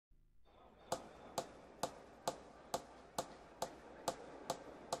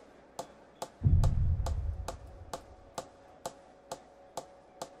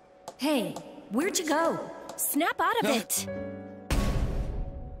Hey, where'd you go? Snap out of it!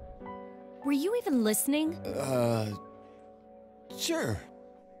 Were you even listening? Sure.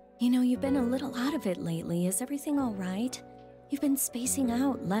 You know, you've been a little out of it lately. Is everything all right? You've been spacing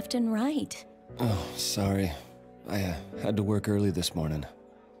out left and right. Oh, sorry. I had to work early this morning.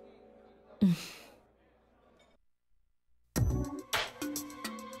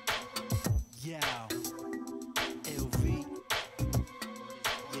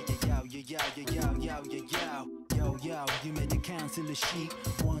 Yo, 夢でキャンセルし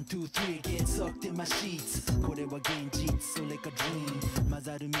One, two, three, get sucked in my sheets これは現実、それか dream 混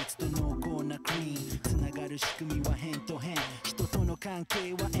ざる蜜と濃厚なクリームつながる仕組みは辺と辺人との関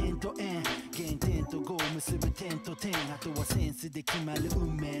係はエンドエン原点とゴー結ぶ点と点あとはセンスで決まる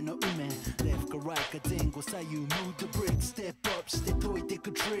運命の運命 Left か right か前後左右 Move the brick Step up して解いて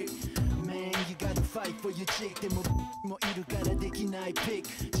く trick Man, you gotta fight for your chick でももいるからできないピ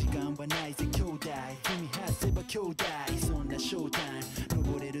ック時間はないぜ兄弟君はせば兄弟そんなショータイム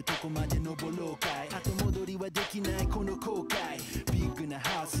登れるとこまで登ろうかい後戻りはできないこの後悔ビッグな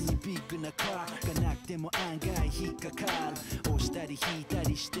ハウスにビッグなカーがなくても案外引っかかる押したり引いた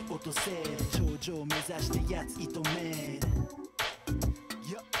りして落とせ頂上目指してやつ射止める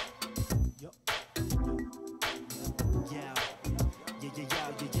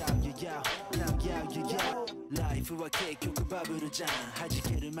ライフは結局バブルじゃん弾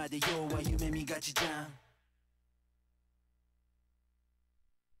けるまで要は夢見がちじゃん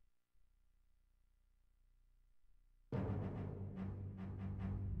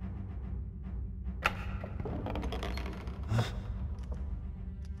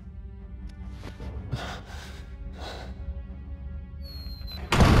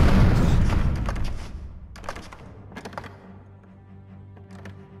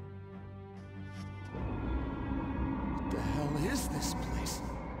Is this place?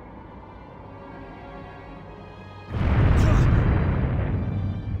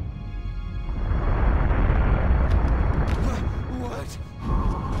 What?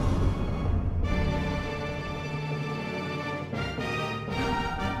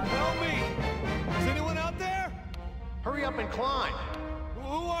 Help me! Is anyone out there? Hurry up and climb!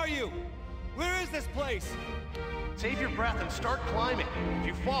 Who are you? Where is this place? Save your breath and start climbing. If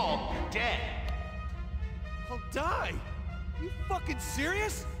you fall, you're dead. I'll die! You fucking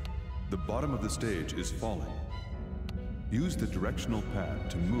serious? The bottom of the stage is falling. Use the directional pad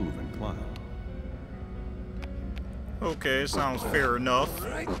to move and climb. Okay, sounds fair enough.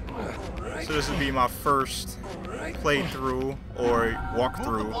 So this would be my first playthrough or Move the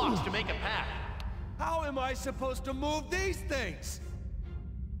walkthrough. blocks to make a path. How am I supposed to move these things?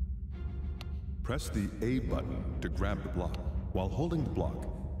 Press the A button to grab the block. While holding the block,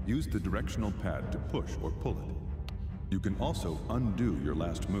 use the directional pad to push or pull it. You can also undo your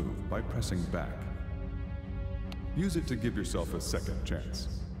last move by pressing back. Use it to give yourself a second chance.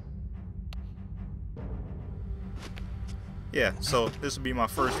 Yeah, so this will be my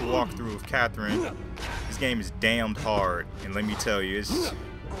first walkthrough of Catherine. This game is damned hard, and let me tell you, it's...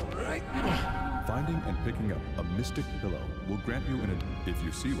 Finding and picking up a mystic pillow will grant you if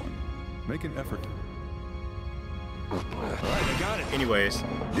you see one. Make an effort. Alright, I got it. Anyways,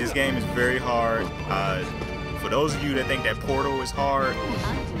 this game is very hard. For those of you that think that Portal is hard,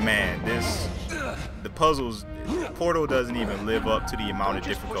 man, the puzzles, Portal doesn't even live up to the amount of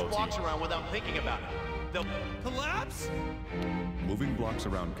Don't just push difficulty. blocks around without thinking about it. They'll Collapse? Moving blocks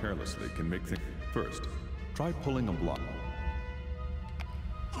around carelessly can make things... First, try pulling a block.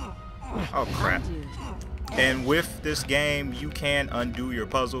 Oh crap. And with this game, you can undo your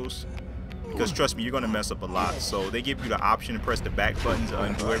puzzles. Because trust me, you're gonna mess up a lot. So they give you the option to press the back button to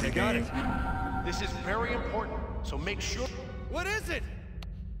undo everything. This is very important, so make sure... What is it?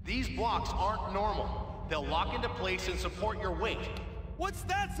 These blocks aren't normal. They'll lock into place and support your weight. What's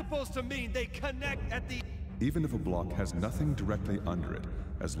that supposed to mean? They connect at the... Even if a block has nothing directly under it,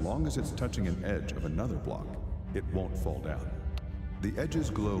 as long as it's touching an edge of another block, it won't fall down. The edges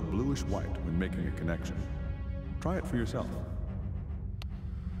glow bluish-white when making a connection. Try it for yourself.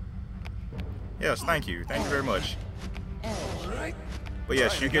 Yes, thank you. Thank you very much. But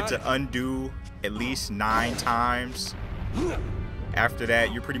yes, you get to undo at least 9 times. After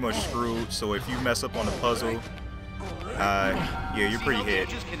that, you're pretty much screwed. So if you mess up on the puzzle, yeah, you're pretty hit.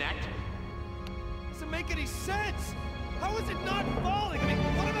 Doesn't make any sense. How is it not falling? I mean,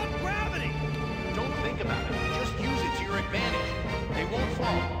 what about gravity? Don't think about it. Just use it to your advantage. They won't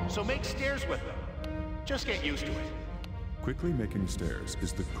fall, so make stairs with them. Just get used to it. Quickly making stairs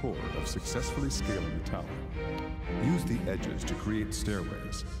is the core of successfully scaling the tower. Use the edges to create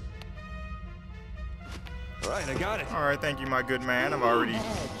stairways. All right, I got it. All right, thank you, my good man. I've already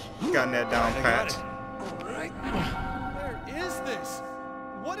gotten that down pat. All right. Where is this?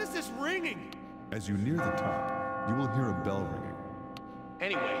 What is this ringing? As you near the top, you will hear a bell ringing.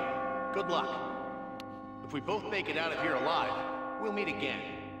 Anyway, good luck. If we both make it out of here alive, we'll meet again.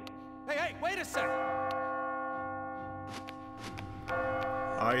 Hey, wait a sec.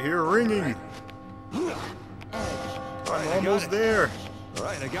 I hear ringing. I'm almost there. All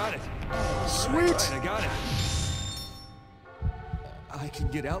right, I got it. Sweet. All right, I got it. I can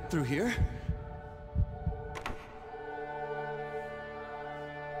get out through here?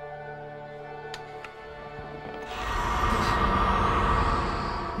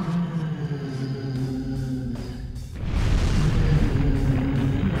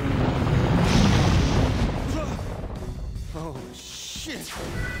 Oh, shit.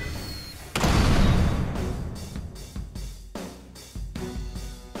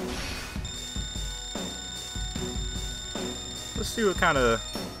 Let's see what kind of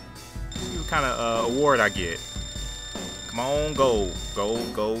award I get. Come on, go.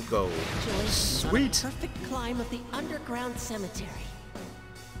 Sweet. Perfect climb of the underground cemetery.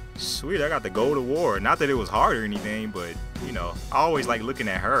 Sweet, I got the gold award. Not that it was hard or anything, but you know, I always like looking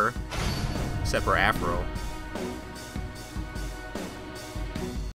at her. Except for Afro.